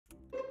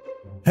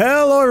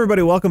Hello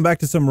everybody, welcome back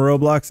to some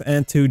Roblox,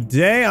 and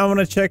today I'm going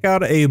to check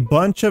out a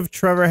bunch of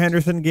Trevor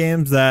Henderson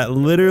games that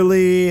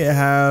literally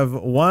have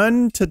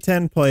 1 to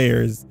 10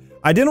 players.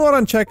 I didn't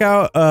want to check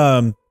out,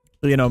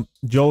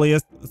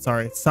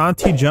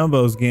 Santi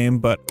Jumbo's game,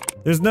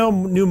 but there's no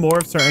new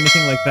morphs or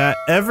anything like that.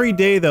 Every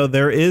day though,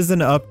 there is an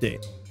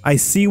update. I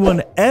see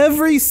one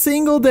every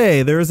single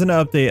day. There is an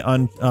update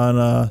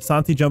on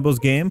Santi Jumbo's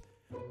game,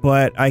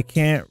 but I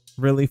can't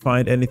really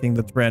find anything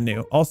that's brand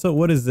new. Also,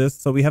 what is this?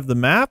 So we have the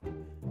map,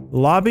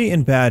 lobby,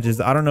 and badges.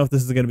 I don't know if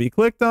this is going to be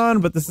clicked on,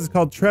 but this is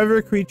called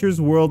Trevor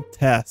Creatures World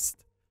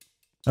Test.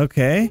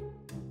 Okay.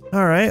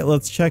 All right,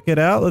 let's check it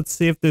out. Let's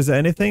see if there's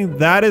anything.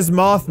 That is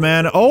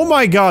Mothman. Oh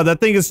my god,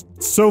 that thing is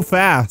so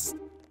fast.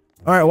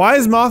 All right, why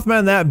is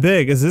Mothman that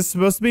big? Is this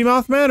supposed to be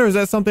Mothman, or is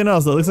that something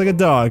else that looks like a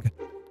dog?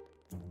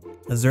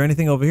 Is there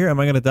anything over here? Am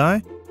I going to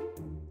die?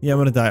 Yeah, I'm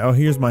going to die. Oh,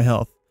 here's my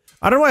health.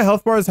 I don't know why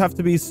health bars have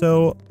to be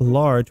so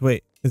large.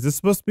 Wait, is this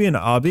supposed to be an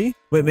obby?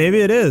 Wait,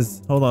 maybe it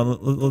is. Hold on,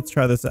 let's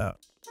try this out.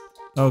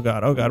 Oh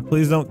god,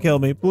 please don't kill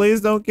me.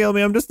 Please don't kill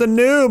me. I'm just a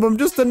noob. I'm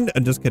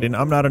just kidding.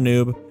 I'm not a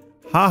noob.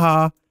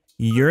 Haha,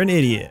 you're an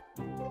idiot.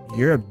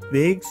 You're a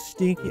big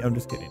stinky. I'm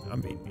just kidding.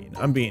 I'm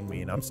being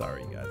mean. I'm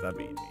sorry, guys. I'm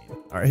being mean.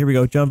 All right, here we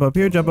go. Jump up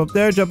here, jump up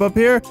there, jump up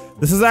here.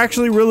 This is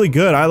actually really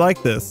good. I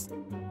like this.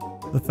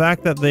 The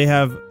fact that they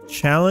have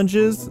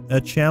challenges,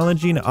 a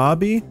challenging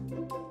obby.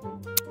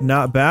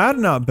 Not bad,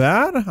 not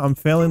bad. I'm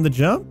failing the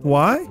jump.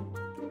 Why?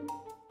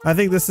 I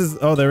think this is,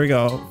 oh, there we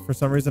go. For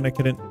some reason I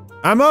couldn't.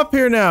 I'm up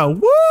here now.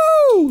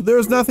 Woo!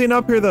 There's nothing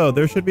up here though.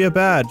 There should be a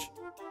badge.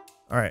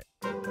 All right.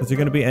 Is there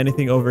gonna be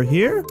anything over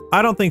here?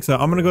 I don't think so.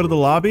 I'm gonna go to the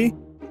lobby.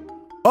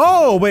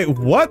 Oh, wait,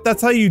 what?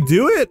 That's how you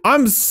do it?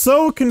 I'm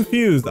so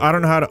confused. I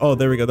don't know how to, oh,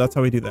 there we go. That's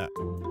how we do that.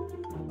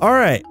 All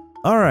right.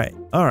 All right.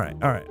 All right.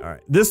 All right. All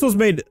right. This was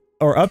made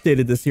or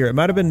updated this year. It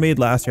might have been made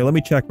last year. Let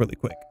me check really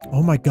quick.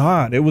 Oh my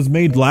god. It was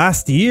made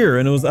last year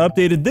and it was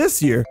updated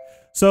this year.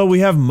 So we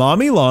have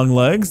Mommy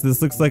Longlegs.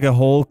 This looks like a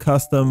whole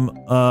custom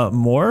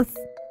morph.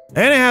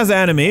 And it has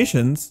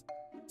animations.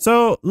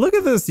 So look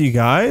at this, you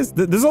guys.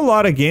 There's a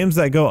lot of games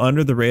that go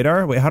under the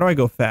radar. Wait, how do I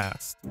go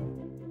fast?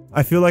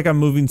 I feel like I'm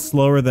moving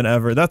slower than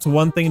ever. That's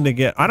one thing to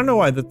get. I don't know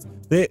why.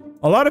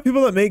 A lot of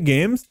people that make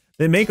games,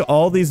 they make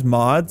all these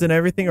mods and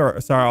everything,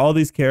 or sorry, all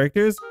these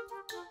characters.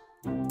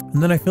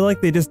 And then I feel like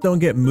they just don't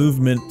get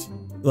movement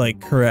like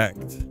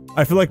correct.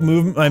 I feel like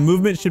my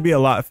movement should be a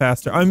lot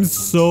faster. I'm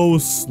so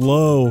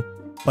slow.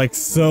 Like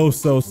so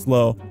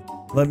slow.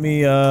 Let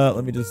me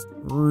just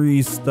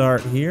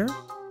restart here.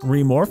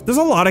 Remorph. There's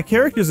a lot of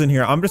characters in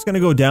here. I'm just gonna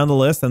go down the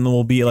list and then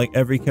we'll be like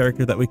every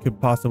character that we could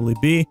possibly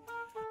be.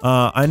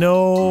 I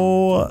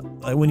know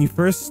when you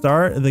first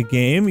start the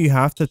game, you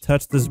have to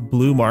touch this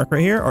blue mark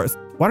right here. Or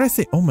why did I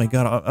say, oh my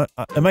god,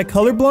 am I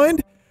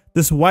colorblind?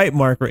 This white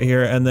mark right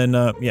here, and then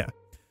yeah.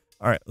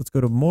 All right, let's go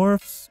to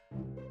morphs.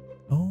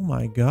 Oh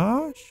my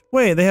gosh.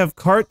 Wait, they have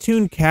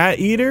cartoon cat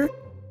eater?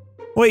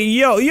 Wait,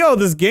 yo,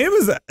 this game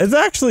is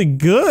actually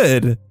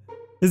good.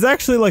 There's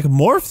actually like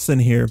morphs in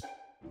here.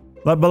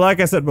 But like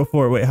I said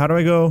before, wait, how do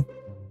I go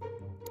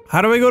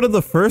to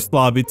the first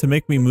lobby to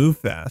make me move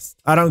fast?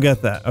 I don't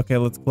get that. Okay,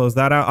 let's close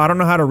that out. I don't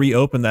know how to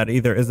reopen that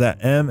either. Is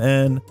that M,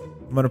 N?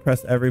 I'm gonna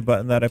press every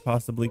button that I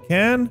possibly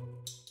can.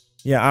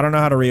 Yeah, I don't know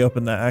how to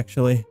reopen that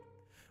actually.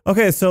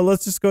 Okay, so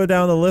let's just go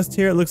down the list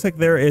here. It looks like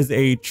there is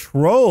a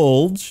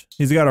Trolge.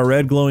 He's got a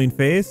red glowing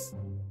face.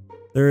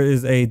 There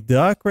is a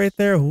duck right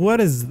there. What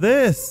is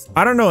this?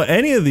 I don't know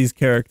any of these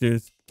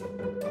characters.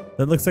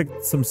 That looks like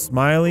some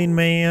smiling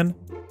man.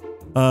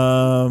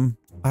 I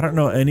don't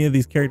know any of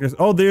these characters.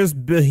 Oh, there's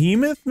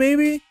Behemoth,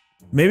 maybe?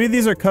 Maybe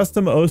these are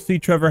custom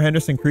OC Trevor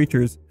Henderson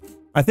creatures.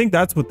 I think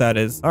that's what that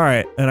is. All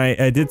right, and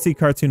I did see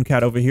Cartoon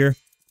Cat over here.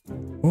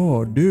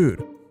 Oh,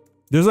 dude.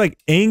 There's like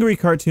Angry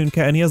Cartoon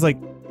Cat, and he has like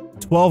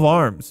 12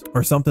 arms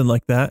or something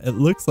like that. It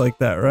looks like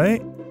that,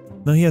 right?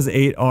 No, he has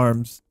 8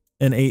 arms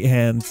and 8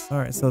 hands. All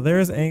right, so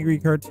there's Angry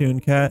Cartoon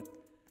Cat.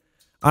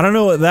 I don't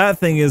know what that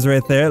thing is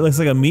right there. It looks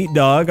like a meat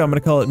dog. I'm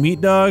gonna call it meat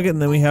dog. And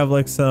then we have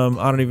like some,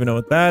 I don't even know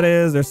what that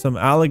is. There's some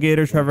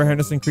alligator Trevor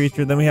Henderson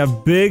creature. Then we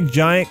have big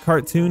giant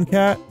cartoon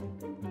cat.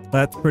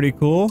 That's pretty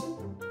cool.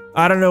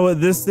 I don't know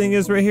what this thing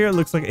is right here. It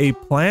looks like a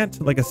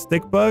plant, like a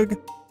stick bug.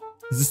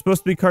 Is this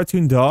supposed to be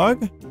cartoon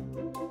dog?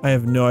 I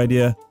have no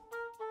idea.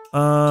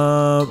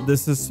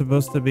 This is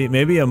supposed to be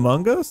maybe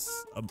Among Us?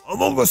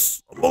 Among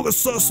Us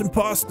sauce and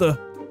pasta.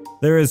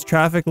 There is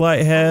traffic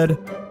light head.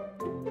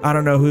 I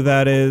don't know who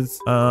that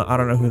is. I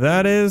don't know who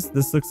that is.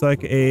 This looks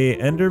like a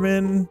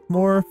Enderman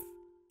morph.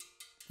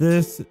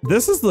 This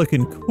is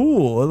looking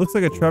cool. It looks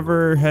like a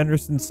Trevor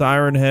Henderson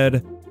siren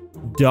head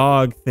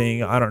dog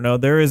thing. I don't know.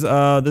 There is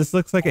this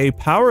looks like a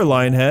power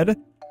line head.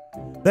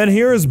 Then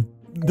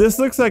this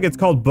looks like it's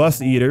called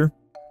Bus Eater.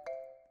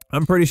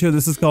 I'm pretty sure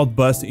this is called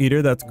Bus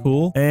Eater. That's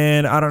cool.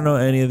 And I don't know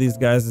any of these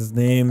guys'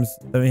 names.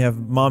 Then we have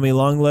Mommy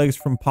Longlegs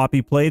from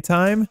Poppy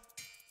Playtime.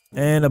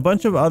 And a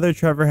bunch of other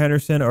Trevor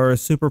Henderson or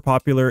super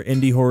popular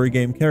indie horror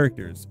game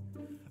characters.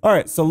 All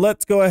right, so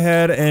let's go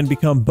ahead and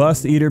become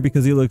Bus Eater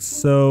because he looks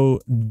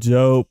so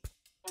dope.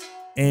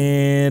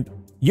 And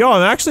Yo,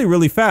 I'm actually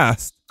really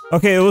fast.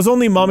 Okay, it was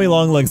only Mommy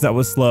Longlegs that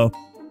was slow.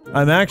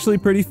 I'm actually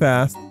pretty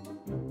fast.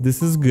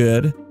 This is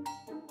good.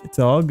 It's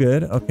all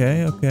good.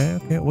 Okay, okay,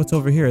 okay. What's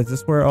over here? Is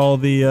this where all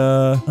the,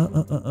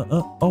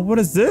 oh, what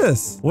is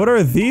this? What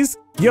are these?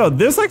 Yo,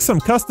 there's like some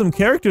custom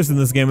characters in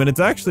this game, and it's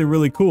actually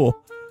really cool.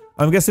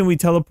 I'm guessing we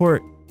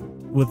teleport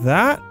with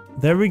that.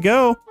 There we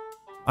go.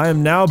 I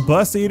am now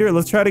Bus Eater.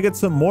 Let's try to get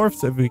some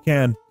morphs if we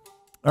can.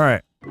 All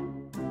right.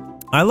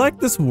 I like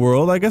this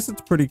world. I guess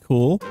it's pretty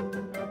cool.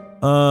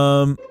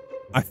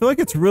 I feel like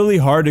it's really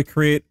hard to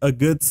create a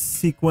good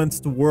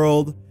sequenced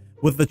world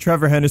with the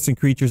Trevor Henderson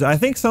creatures. I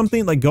think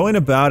something like going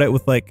about it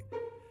with like,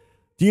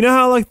 do you know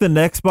how like the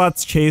next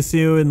bots chase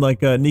you in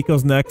like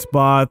Nico's next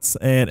bots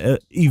and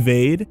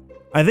evade?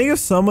 I think if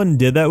someone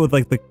did that with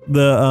like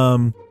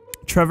the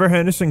Trevor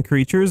Henderson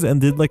creatures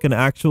and did like an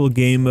actual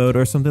game mode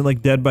or something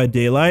like Dead by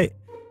Daylight,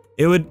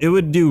 it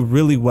would do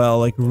really well,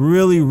 like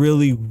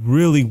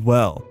really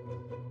well.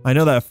 I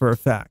know that for a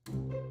fact.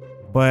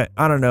 But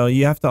I don't know,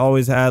 you have to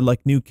always add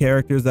like new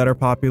characters that are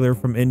popular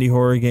from indie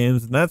horror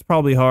games, and that's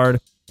probably hard.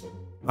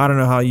 I don't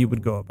know how you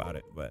would go about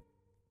it, but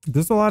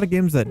there's a lot of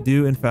games that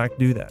do in fact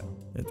do that.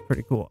 It's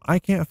pretty cool. I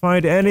can't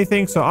find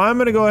anything, so I'm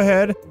gonna go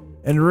ahead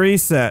and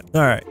reset. All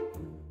right.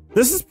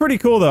 This is pretty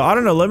cool though. I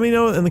don't know, let me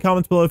know in the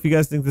comments below if you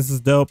guys think this is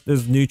dope.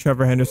 There's new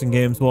Trevor Henderson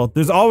games. Well,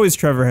 there's always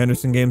Trevor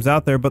Henderson games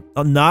out there, but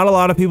not a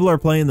lot of people are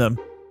playing them.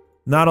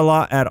 Not a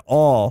lot at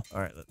all.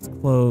 All right, let's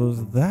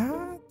close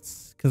that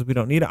because we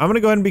don't need it. I'm gonna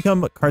go ahead and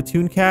become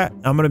Cartoon Cat.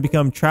 I'm gonna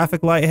become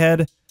Traffic Light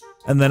Head,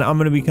 and then I'm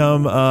gonna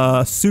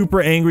become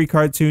Super Angry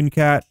Cartoon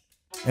Cat,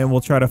 and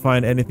we'll try to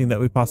find anything that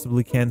we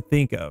possibly can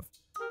think of.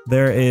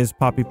 There is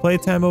Poppy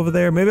Playtime over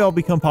there. Maybe I'll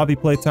become Poppy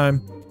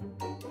Playtime.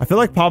 I feel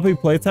like Poppy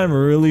Playtime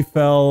really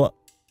fell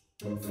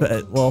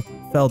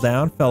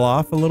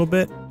off a little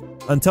bit.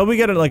 Until we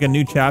get like a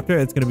new chapter,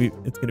 it's gonna be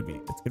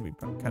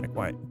kind of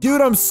quiet.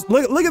 Dude,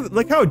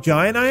 look how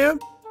giant I am.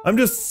 I'm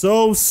just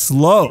so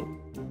slow.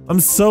 I'm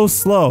so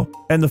slow,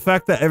 and the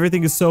fact that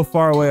everything is so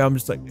far away, I'm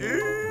just like,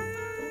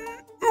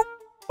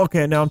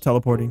 okay, now I'm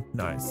teleporting.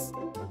 Nice,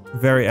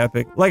 very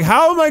epic. Like,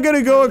 how am I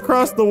gonna go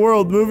across the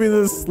world moving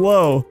this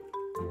slow?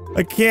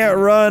 I can't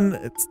run.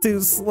 It's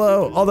too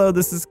slow. Although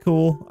this is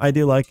cool. I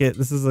do like it.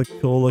 This is a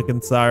cool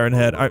looking siren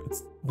head.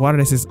 Why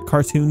did I say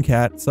Cartoon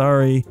Cat?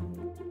 Sorry.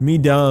 Me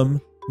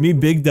dumb. Me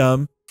big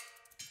dumb.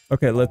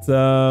 Okay, let's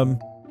go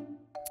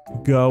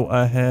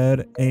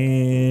ahead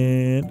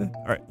and...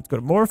 Alright, let's go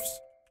to Morphs.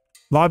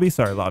 Lobby.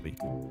 Sorry, lobby.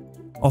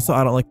 Also,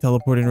 I don't like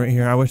teleporting right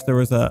here. I wish there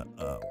was a...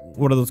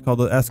 what are those called?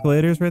 The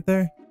escalators right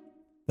there?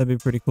 That'd be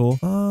pretty cool.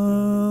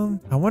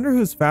 I wonder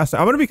who's faster.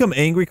 I'm gonna become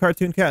Angry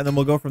Cartoon Cat, and then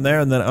we'll go from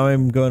there, and then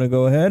I'm gonna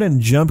go ahead and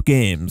jump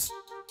games.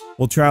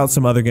 We'll try out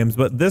some other games,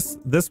 but this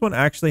one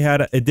actually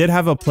had it did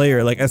have a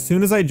player. Like, as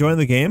soon as I joined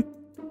the game,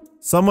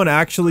 someone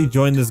actually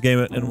joined this game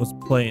and was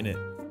playing it.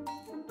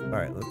 All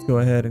right, let's go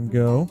ahead and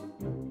go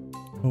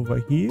over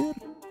here,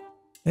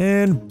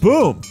 and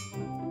boom.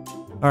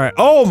 All right.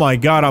 Oh my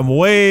God, I'm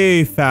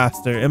way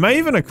faster. Am I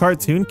even a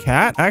Cartoon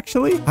Cat?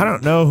 Actually, I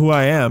don't know who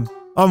I am.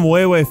 I'm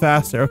way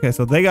faster. Okay,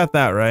 so they got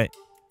that right.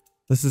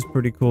 This is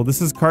pretty cool.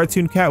 This is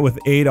Cartoon Cat with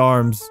 8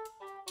 arms.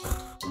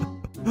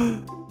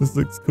 This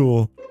looks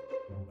cool.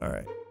 All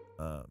right.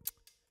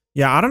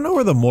 Yeah, I don't know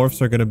where the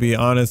morphs are going to be,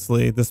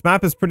 honestly. This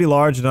map is pretty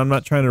large, and I'm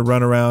not trying to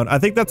run around. I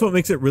think that's what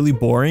makes it really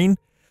boring.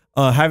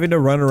 Having to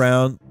run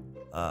around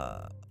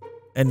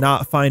and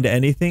not find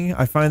anything.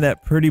 I find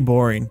that pretty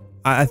boring.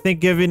 I think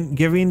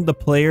giving the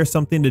player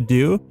something to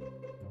do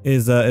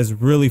is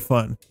really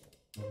fun.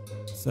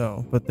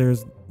 So, but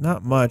there's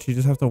not much. You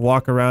just have to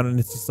walk around, and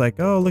it's just like,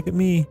 oh, look at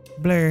me,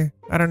 Blair.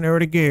 I don't know where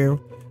to go. All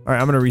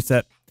right, I'm gonna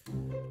reset.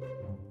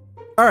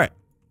 All right,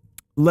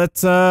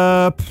 let's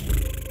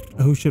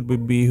who should we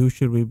be? Who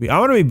should we be? I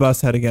want to be Bus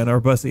Head again,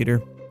 or Bus Eater.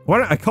 Why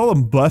don't I call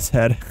him Bus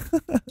Head?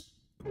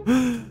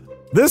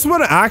 This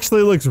one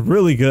actually looks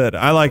really good.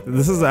 I like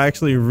this. Is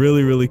actually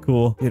really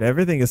cool. Dude,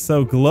 everything is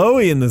so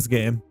glowy in this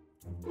game.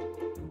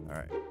 All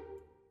right.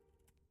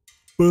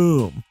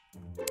 Boom.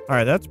 All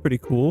right, that's pretty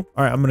cool.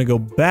 All right, I'm gonna go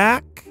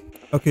back.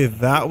 Okay,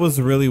 that was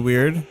really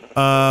weird.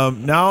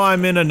 Now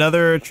I'm in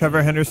another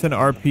Trevor Henderson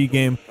RP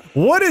game.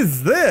 What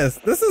is this?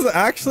 This is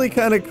actually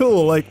kind of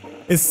cool. Like,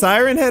 is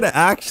Siren Head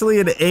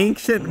actually an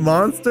ancient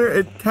monster?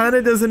 It kind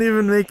of doesn't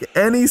even make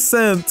any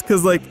sense,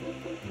 because like,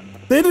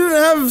 they didn't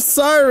have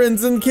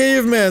sirens in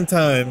caveman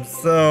times,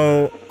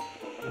 so...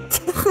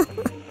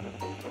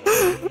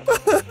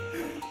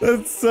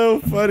 That's so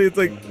funny. It's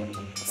like,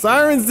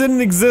 sirens didn't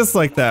exist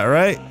like that,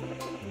 right?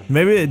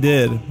 Maybe it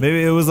did.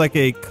 Maybe it was like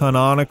a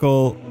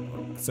conical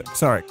shape,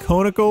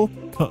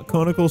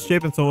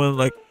 and someone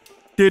like,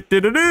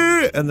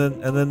 and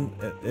then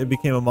it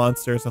became a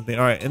monster or something.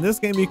 All right, in this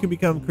game, you can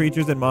become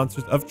creatures and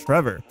monsters of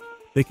Trevor.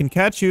 They can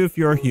catch you if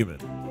you're a human.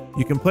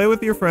 You can play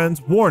with your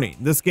friends. Warning,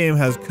 this game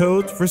has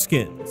codes for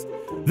skins.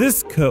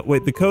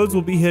 The codes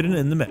will be hidden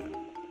in the map.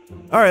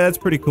 All right, that's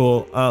pretty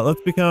cool.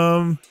 Let's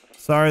become,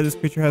 sorry, this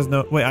creature has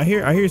no, wait, I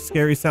hear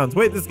scary sounds.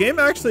 Wait, this game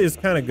actually is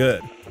kind of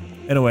good.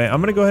 Anyway,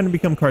 I'm gonna go ahead and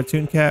become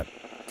Cartoon Cat.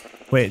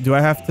 Wait, do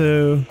I have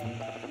to,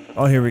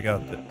 Oh, here we go.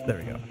 There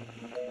we go.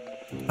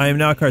 I am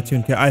now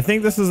Cartoon Cat. I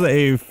think this is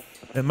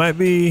it might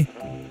be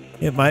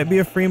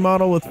a free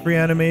model with free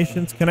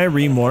animations. Can I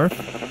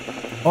remorph?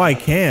 Oh, I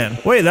can.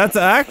 Wait, that's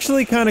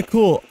actually kind of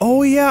cool.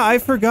 Oh yeah, I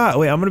forgot.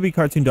 Wait, I'm gonna be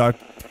Cartoon Dog.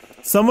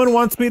 Someone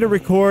wants me to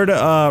record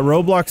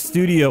Roblox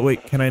Studio.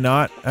 Wait, can I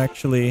not?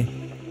 Actually,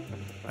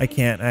 I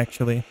can't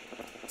actually.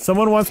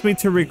 Someone wants me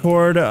to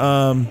record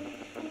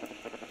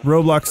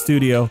Roblox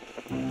Studio.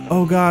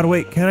 Oh god,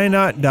 wait, can I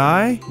not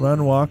die?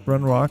 Run, walk,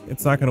 run, walk.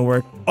 It's not gonna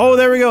work. Oh,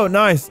 there we go.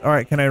 Nice. All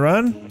right, can I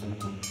run?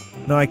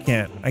 No, I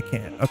can't. I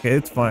can't. Okay,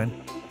 it's fine.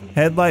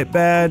 Headlight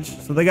badge.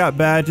 So they got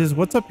badges.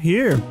 What's up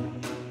here?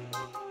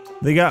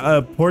 They got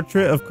a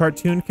portrait of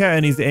Cartoon Cat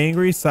and he's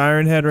angry.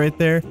 Siren head right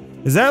there.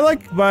 Is that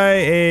like by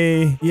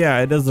a... Yeah,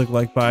 it does look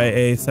like by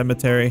a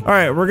cemetery. All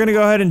right, we're gonna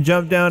go ahead and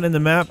jump down in the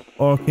map.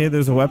 Okay,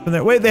 there's a weapon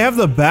there. Wait, they have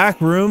the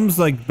back rooms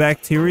like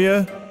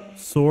bacteria.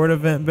 Sword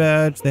event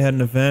badge. They had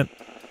an event.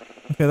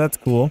 Okay, that's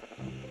cool.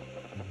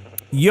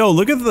 Yo,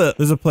 look at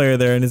there's a player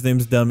there and his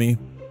name's Dummy.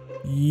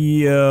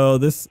 Yo,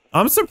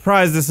 I'm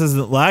surprised this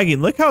isn't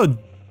lagging. Look how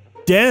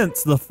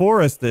dense the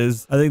forest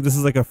is. I think this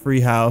is like a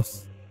free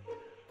house.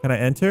 Can I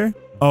enter?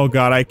 Oh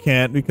god, I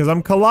can't because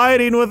I'm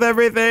colliding with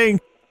everything.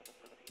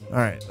 All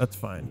right, that's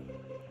fine.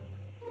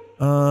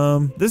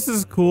 This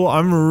is cool.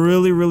 I'm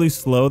really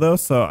slow though,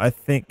 so I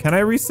think, can I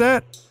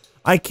reset?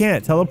 I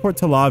can't. Teleport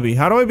to lobby.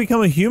 How do I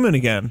become a human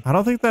again? I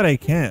don't think that I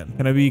can.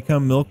 Can I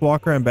become Milk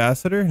Walker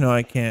Ambassador? No,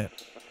 I can't.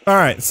 All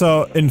right,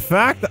 so in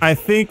fact, I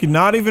think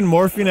not even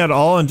morphing at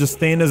all and just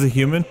staying as a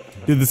human.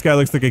 Dude, this guy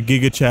looks like a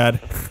Giga Chad.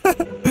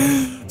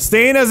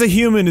 Staying as a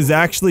human is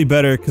actually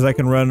better because I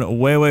can run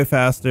way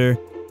faster.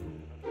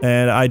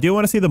 And I do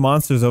want to see the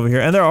monsters over here.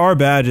 And there are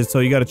badges, so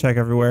you got to check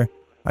everywhere.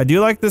 I do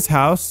like this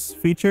house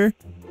feature.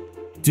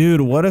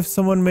 Dude, what if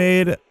someone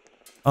made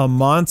a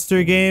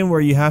monster game where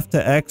you have to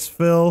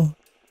exfil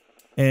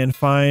and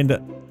find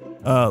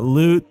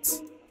loot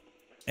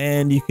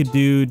and you could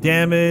do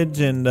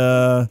damage and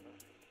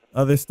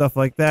other stuff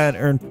like that,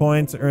 earn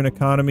points, earn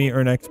economy,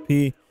 earn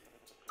XP.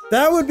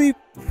 That would be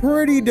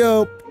pretty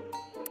dope.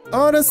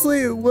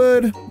 Honestly, it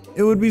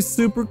would be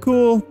super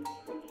cool.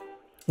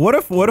 What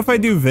if I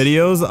do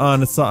videos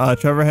on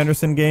Trevor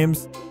Henderson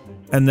games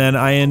and then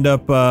I end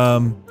up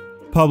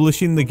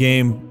publishing the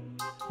game?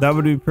 That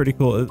would be pretty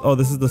cool. Oh,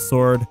 this is the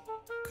sword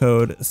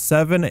code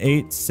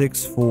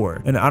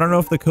 7864. And I don't know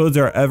if the codes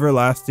are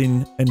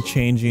everlasting and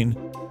changing.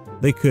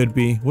 They could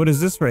be. What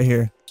is this right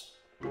here?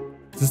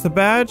 Is this a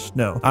badge?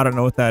 No, I don't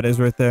know what that is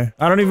right there.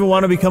 I don't even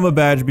want to become a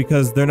badge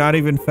because they're not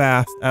even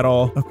fast at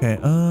all. Okay,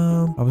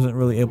 I wasn't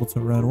really able to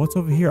run. What's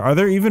over here? Are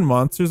there even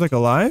monsters like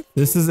alive?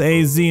 This is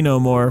a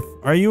xenomorph.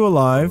 Are you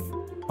alive?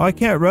 Oh, I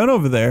can't run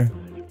over there.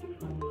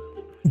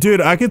 Dude,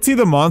 I could see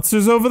the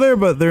monsters over there,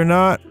 but they're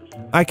not.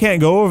 I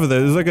can't go over there.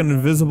 There's like an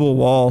invisible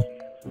wall.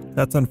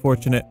 That's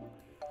unfortunate.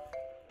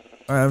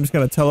 All right, I'm just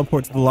gonna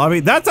teleport to the lobby.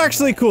 That's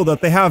actually cool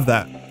that they have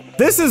that.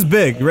 This is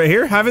big right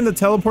here. Having the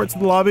teleport to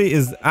the lobby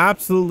is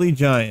absolutely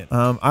giant.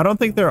 I don't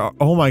think they're,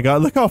 oh my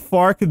god, look how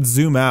far I could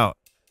zoom out.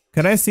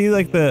 Can I see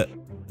like the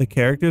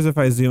characters if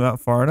I zoom out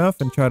far enough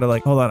and try to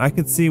like, hold on, I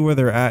could see where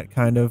they're at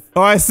kind of.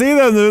 Oh, I see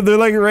them. They're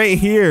like right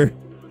here.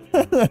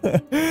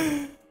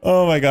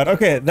 Oh my god.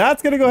 Okay,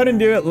 that's gonna go ahead and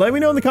do it. Let me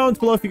know in the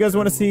comments below if you guys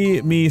want to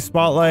see me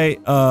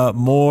spotlight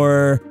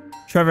more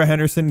Trevor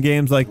Henderson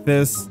games like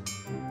this.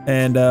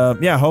 And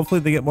yeah, hopefully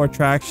they get more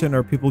traction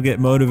or people get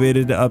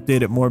motivated to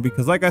update it more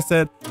because like I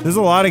said, there's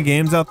a lot of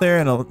games out there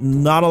and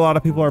not a lot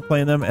of people are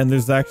playing them, and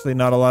there's actually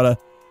not a lot of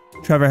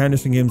Trevor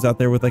Henderson games out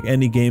there with like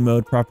any game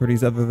mode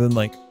properties other than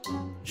like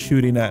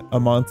shooting at a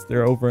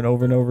monster over and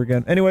over and over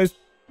again. Anyways,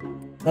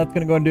 that's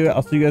gonna go and do it.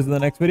 I'll see you guys in the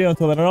next video.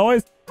 Until then, and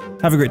always,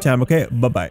 have a great time, okay? Bye-bye.